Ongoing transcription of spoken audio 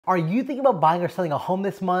Are you thinking about buying or selling a home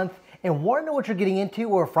this month and want to know what you're getting into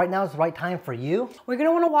or if right now is the right time for you? We're going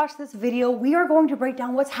to want to watch this video. We are going to break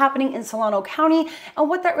down what's happening in Solano County and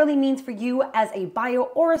what that really means for you as a buyer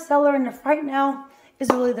or a seller, and if right now is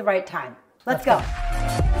really the right time. Let's go.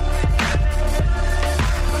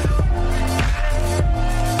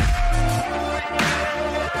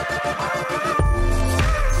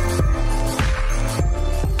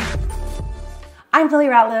 I'm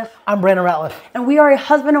Ratleff. I'm Brandon Ratleff. And we are a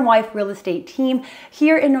husband and wife real estate team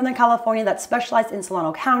here in Northern California that specialize in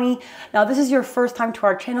Solano County. Now, this is your first time to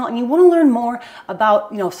our channel and you want to learn more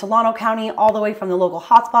about, Solano County, all the way from the local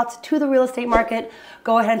hotspots to the real estate market,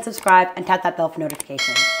 go ahead and subscribe and tap that bell for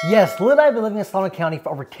notifications. Yes, Lynn and I have been living in Solano County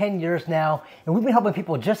for over 10 years now, and we've been helping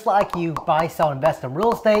people just like you buy, sell, invest in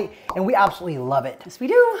real estate, and we absolutely love it. Yes, we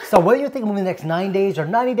do. So whether you're thinking moving the next 9 days or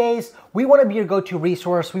 90 days, we want to be your go-to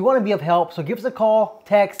resource. We want to be of help. So give us a call,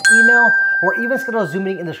 text, email, or even schedule a Zoom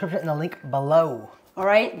meeting in the description and the link below. All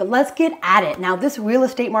right, but let's get at it. Now, this real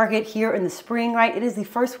estate market here in the spring, right? It is the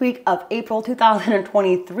first week of April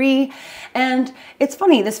 2023. And it's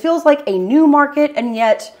funny, this feels like a new market and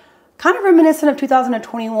yet kind of reminiscent of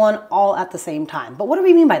 2021 all at the same time. But what do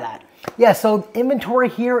we mean by that? Yeah, so inventory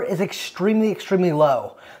here is extremely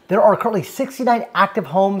low. There are currently 69 active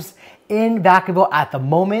homes in Vacaville at the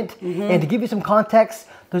moment. And to give you some context,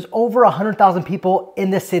 there's over 100,000 people in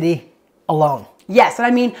the city alone. Yes, and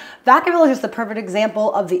I mean, Vacaville is just the perfect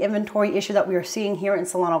example of the inventory issue that we are seeing here in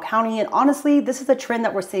Solano County. And honestly, this is a trend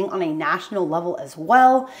that we're seeing on a national level as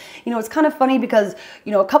well. It's kind of funny because,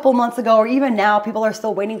 a couple months ago or even now, people are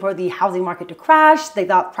still waiting for the housing market to crash. They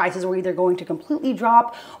thought prices were either going to completely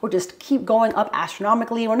drop or just keep going up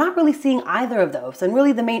astronomically. We're not really seeing either of those. And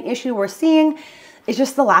really the main issue we're seeing is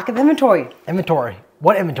just the lack of inventory. Inventory.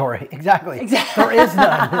 What inventory? Exactly. There is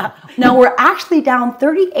none. Now, we're actually down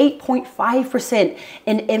 38.5%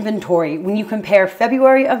 in inventory when you compare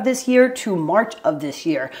February of this year to March of this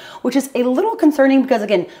year, which is a little concerning because,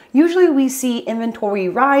 again, usually we see inventory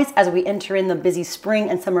rise as we enter in the busy spring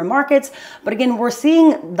and summer markets. But again, we're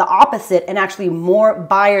seeing the opposite and actually more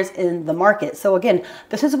buyers in the market. So again,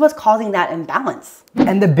 this is what's causing that imbalance.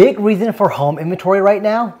 And the big reason for home inventory right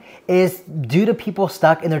now is due to people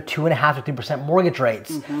stuck in their 2.5% to 3% mortgage rates.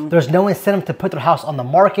 There's no incentive to put their house on the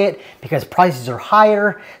market because prices are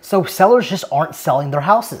higher. So sellers just aren't selling their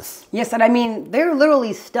houses. Yes, and I mean, they're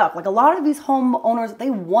literally stuck. Like a lot of these homeowners, they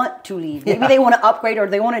want to leave. Maybe they want to upgrade or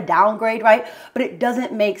they want to downgrade, right? But it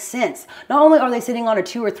doesn't make sense. Not only are they sitting on a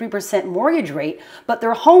 2 or 3% mortgage rate, but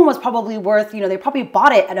their home was probably worth, they probably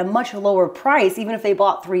bought it at a much lower price, even if they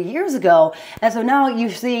bought 3 years ago. And so now you're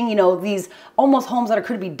seeing, these almost homes that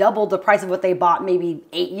could be double the price of what they bought maybe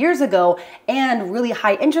 8 years ago and really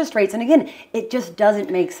high interest rates. And again, it just doesn't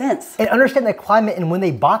make sense. And understand the climate and when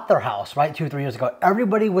they bought their house, right, 2 or 3 years ago,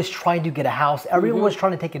 everybody was trying to get a house. Everyone was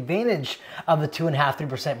trying to take advantage of the 2.5%,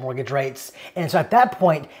 3% mortgage rates. And so at that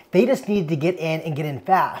point, they just needed to get in and get in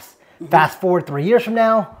fast. Fast forward 3 years from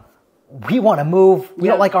now, we want to move. We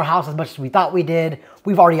don't like our house as much as we thought we did.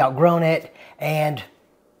 We've already outgrown it and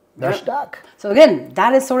they're stuck. So again,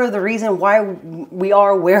 that is sort of the reason why we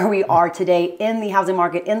are where we are today in the housing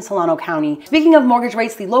market in Solano County. Speaking of mortgage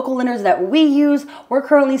rates, the local lenders that we use, we're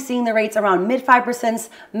currently seeing the rates around mid 5%,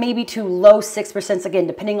 maybe to low 6%, again,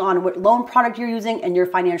 depending on what loan product you're using and your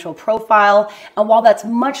financial profile. And while that's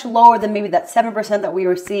much lower than maybe that 7% that we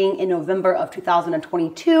were seeing in November of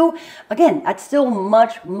 2022, again, that's still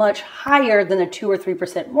much higher than a 2 or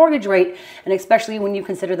 3% mortgage rate. And especially when you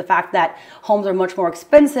consider the fact that homes are much more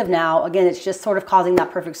expensive now, again, it's just sort of causing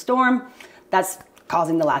that perfect storm that's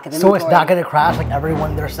causing the lack of inventory. So it's not going to crash like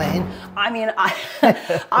everyone they're saying? I mean,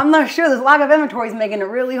 I'm not sure. This lack of inventory is making it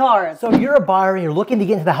really hard. So if you're a buyer and you're looking to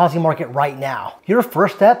get into the housing market right now, your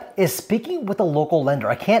first step is speaking with a local lender.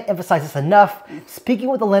 I can't emphasize this enough. Speaking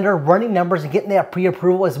with a lender, running numbers, and getting that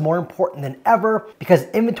pre-approval is more important than ever because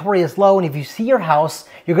inventory is low. And if you see your house,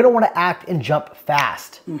 you're going to want to act and jump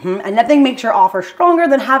fast. And nothing makes your offer stronger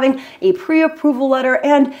than having a pre-approval letter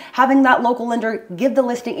and having that local lender give the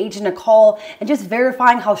listing agent a call and just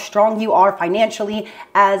verifying how strong you are financially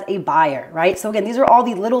as a buyer, right? So again, these are all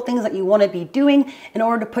the little things that you want to be doing in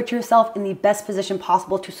order to put yourself in the best position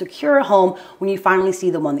possible to secure a home when you finally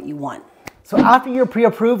see the one that you want. So after you're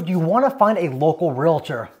pre-approved, you want to find a local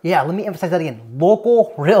realtor. Yeah, let me emphasize that again,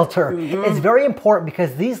 local realtor. It's very important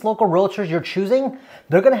because these local realtors you're choosing,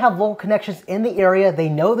 they're going to have local connections in the area. They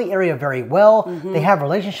know the area very well. They have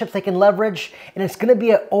relationships they can leverage, and it's going to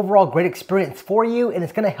be an overall great experience for you, and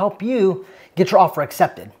it's going to help you get your offer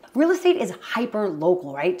accepted. Real estate is hyper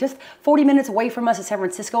local, right? Just 40 minutes away from us is San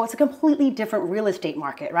Francisco. It's a completely different real estate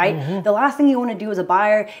market, right? The last thing you want to do as a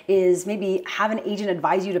buyer is maybe have an agent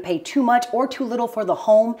advise you to pay too much or too little for the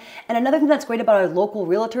home. And another thing that's great about our local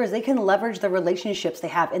realtor is they can leverage the relationships they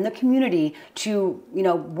have in the community to,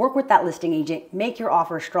 work with that listing agent, make your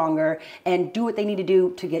offer stronger, and do what they need to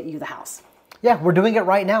do to get you the house. Yeah, we're doing it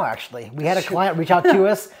right now, actually. We had a client reach out to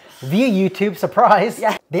us via YouTube, surprise.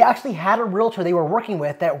 Yeah. They actually had a realtor they were working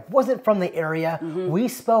with that wasn't from the area. We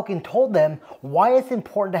spoke and told them why it's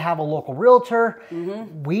important to have a local realtor.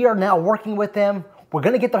 We are now working with them. We're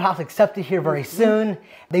gonna get their house accepted here very soon.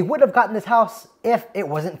 They would have gotten this house if it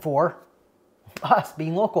wasn't for us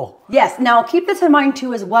being local. Yes, now keep this in mind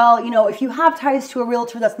too as well. If you have ties to a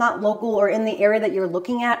realtor that's not local or in the area that you're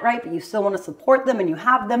looking at, right, but you still want to support them and you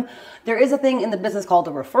have them, there is a thing in the business called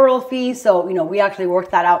a referral fee. So, we actually worked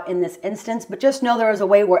that out in this instance, but just know there is a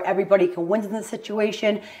way where everybody can win in this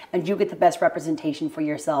situation and you get the best representation for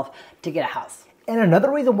yourself to get a house. And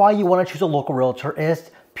another reason why you want to choose a local realtor is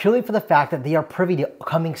purely for the fact that they are privy to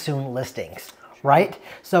coming soon listings. Right?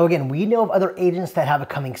 So again, we know of other agents that have a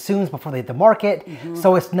coming soon before they hit the market.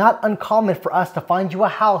 So it's not uncommon for us to find you a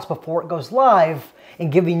house before it goes live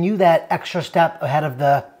and giving you that extra step ahead of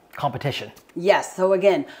the competition. Yes, so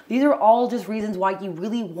again, these are all just reasons why you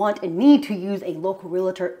really want and need to use a local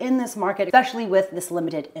realtor in this market, especially with this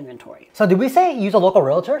limited inventory. So did we say use a local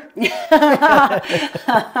realtor?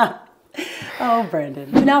 Oh,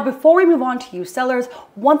 Brandon. So now before we move on to you sellers,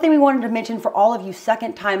 one thing we wanted to mention for all of you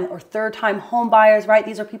second time or third time home buyers, right?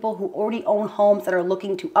 These are people who already own homes that are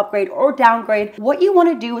looking to upgrade or downgrade. What you want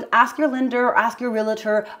to do is ask your lender or ask your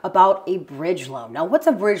realtor about a bridge loan. Now, what's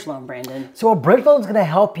a bridge loan, Brandon? So a bridge loan is going to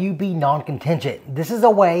help you be non-contingent. This is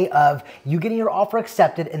a way of you getting your offer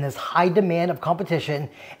accepted in this high demand of competition,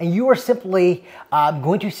 and you are simply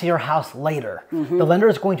going to see your house later. The lender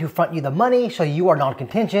is going to front you the money, so you are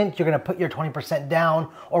non-contingent. You're going to put your 20% down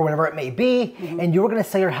or whatever it may be, and you're going to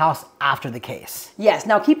sell your house after the case. Yes.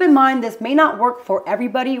 Now keep in mind, this may not work for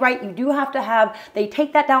everybody, right? You do have to have, they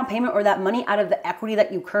take that down payment or that money out of the equity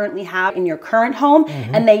that you currently have in your current home,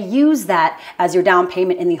 and they use that as your down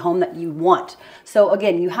payment in the home that you want. So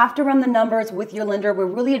again, you have to run the numbers with your lender. We're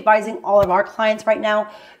really advising all of our clients right now,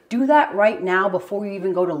 do that right now before you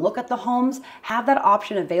even go to look at the homes. Have that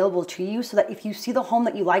option available to you so that if you see the home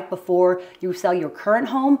that you like before you sell your current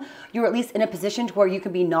home, you're at least in a position to where you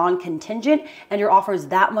can be non-contingent and your offer is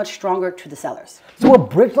that much stronger to the sellers. So a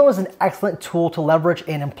bridge loan is an excellent tool to leverage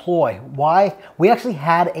and employ. Why? We actually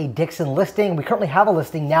had a Dixon listing. We currently have a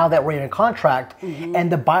listing now that we're in a contract,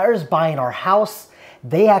 and the buyers buying our house,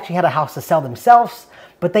 they actually had a house to sell themselves,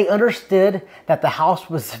 but they understood that the house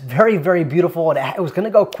was very, very beautiful and it was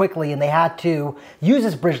gonna go quickly, and they had to use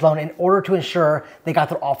this bridge loan in order to ensure they got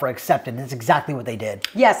their offer accepted. And it's exactly what they did.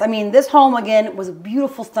 Yes, I mean, this home again was a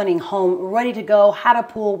beautiful, stunning home, ready to go, had a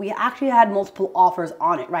pool. We actually had multiple offers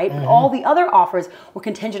on it, right? But all the other offers were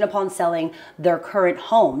contingent upon selling their current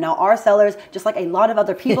home. Now, our sellers, just like a lot of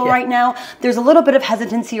other people right now, there's a little bit of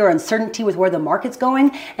hesitancy or uncertainty with where the market's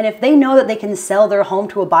going. And if they know that they can sell their home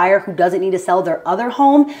to a buyer who doesn't need to sell their other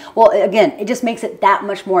home, well, again, it just makes it that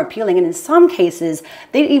much more appealing. And in some cases,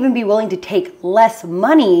 they'd even be willing to take less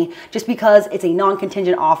money just because it's a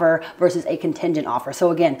non-contingent offer versus a contingent offer.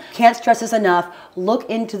 So again, can't stress this enough. Look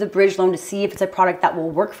into the bridge loan to see if it's a product that will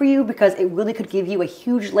work for you, because it really could give you a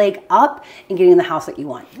huge leg up in getting the house that you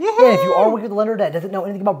want. Yeah, if you are working with a lender that doesn't know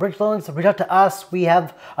anything about bridge loans, reach out to us. We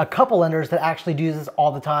have a couple lenders that actually do this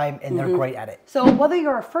all the time, and they're great at it. So whether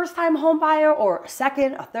you're a first-time home buyer or a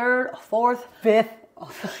second, a third, a fourth, Fifth.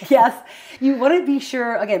 Yes, you want to be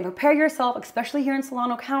sure, again, prepare yourself, especially here in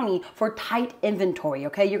Solano County, for tight inventory,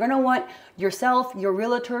 okay? You're going to want yourself, your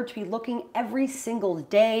realtor, to be looking every single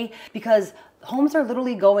day, because homes are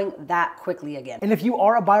literally going that quickly again. And if you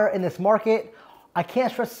are a buyer in this market, I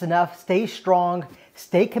can't stress this enough. Stay strong,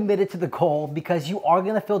 stay committed to the goal, because you are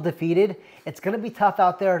going to feel defeated. It's going to be tough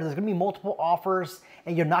out there. There's going to be multiple offers,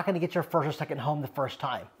 and you're not going to get your first or second home the first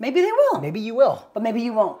time. Maybe they will. Maybe you will. But maybe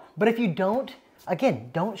you won't. But if you don't, again,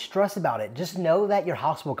 don't stress about it. Just know that your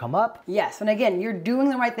house will come up. Yes, and again, you're doing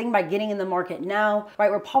the right thing by getting in the market now, right?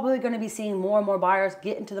 We're probably going to be seeing more and more buyers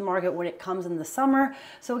get into the market when it comes in the summer.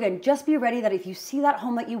 So again, just be ready that if you see that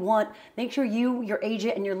home that you want, make sure you, your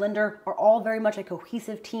agent, and your lender are all very much a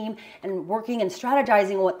cohesive team and working and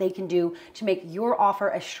strategizing what they can do to make your offer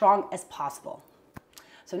as strong as possible.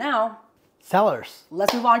 So now, Sellers.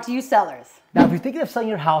 let's move on to you sellers. Now, if you're thinking of selling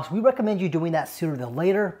your house, we recommend you doing that sooner than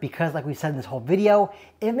later because, like we said in this whole video,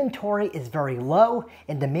 inventory is very low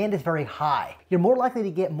and demand is very high. You're more likely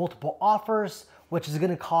to get multiple offers, which is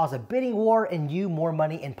going to cause a bidding war and you more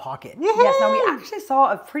money in pocket. Yes, now we actually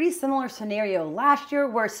saw a pretty similar scenario last year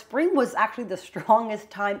where spring was actually the strongest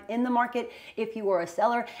time in the market if you were a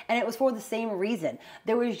seller, and it was for the same reason.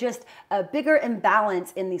 There was just a bigger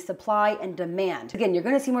imbalance in the supply and demand. Again, you're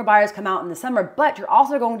going to see more buyers come out in the summer, but you're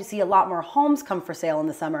also going to see a lot more homes come for sale in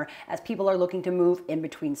the summer as people are looking to move in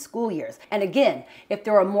between school years. And again, if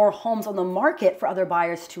there are more homes on the market for other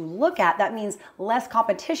buyers to look at, that means less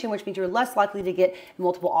competition, which means you're less likely to get a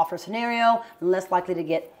multiple offer scenario and less likely to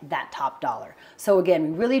get that top dollar. So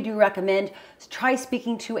again, we really do recommend try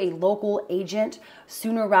speaking to a local agent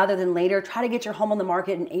sooner rather than later. Try to get your home on the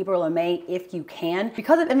market in April or May if you can.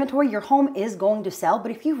 Because of inventory, your home is going to sell, but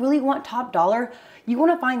if you really want top dollar, you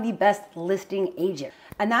want to find the best listing agent.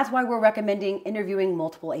 And that's why we're recommending interviewing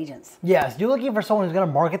multiple agents. Yes, you're looking for someone who's going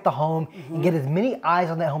to market the home and get as many eyes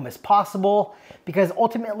on that home as possible, because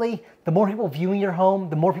ultimately, the more people viewing your home,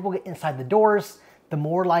 the more people get inside the doors, the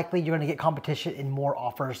more likely you're going to get competition and more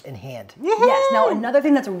offers in hand. Yes, now another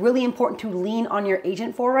thing that's really important to lean on your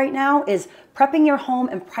agent for right now is prepping your home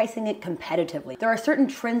and pricing it competitively. There are certain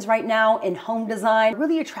trends right now in home design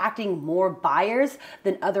really attracting more buyers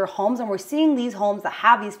than other homes, and we're seeing these homes that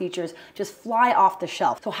have these features just fly off the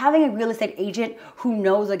shelf. So having a real estate agent who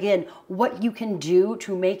knows, again, what you can do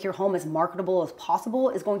to make your home as marketable as possible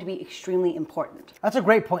is going to be extremely important. That's a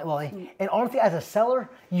great point, Lily. And honestly, as a seller,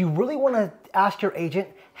 you really want to ask your agent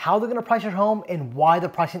how they're going to price your home and why they're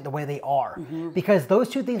pricing it the way they are. Because those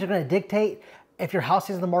two things are going to dictate if your house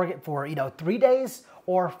is in the market for 3 days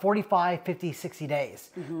or 45, 50, 60 days.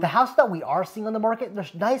 The house that we are seeing on the market,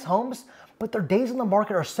 there's nice homes, but their days on the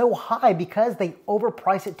market are so high because they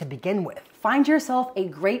overprice it to begin with. Find yourself a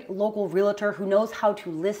great local realtor who knows how to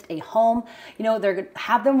list a home. They're going to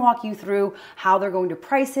have them walk you through how they're going to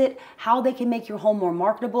price it, how they can make your home more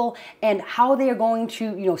marketable, and how they are going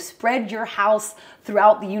to, spread your house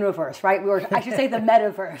throughout the universe, right? Or I should say the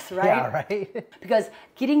metaverse, right? Yeah, right. Because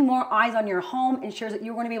getting more eyes on your home ensures that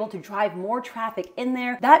you're going to be able to drive more traffic in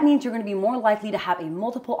there. That means you're going to be more likely to have a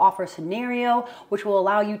multiple offer scenario, which will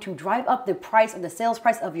allow you to drive up the price of the sales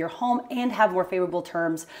price of your home and have more favorable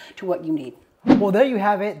terms to what you need. Well, there you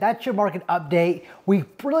have it. That's your market update. We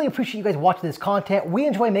really appreciate you guys watching this content. We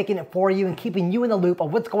enjoy making it for you and keeping you in the loop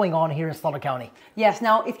of what's going on here in Solano County. Yes,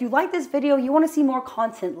 now if you like this video, you want to see more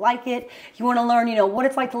content like it, you want to learn, what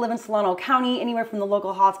it's like to live in Solano County, anywhere from the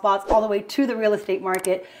local hotspots all the way to the real estate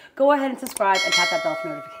market, go ahead and subscribe and tap that bell for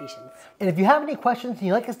notifications. And if you have any questions and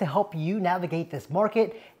you'd like us to help you navigate this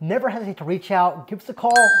market, never hesitate to reach out, give us a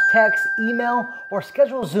call, text, email, or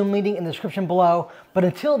schedule a Zoom meeting in the description below. But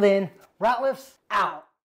until then, Ratleff out.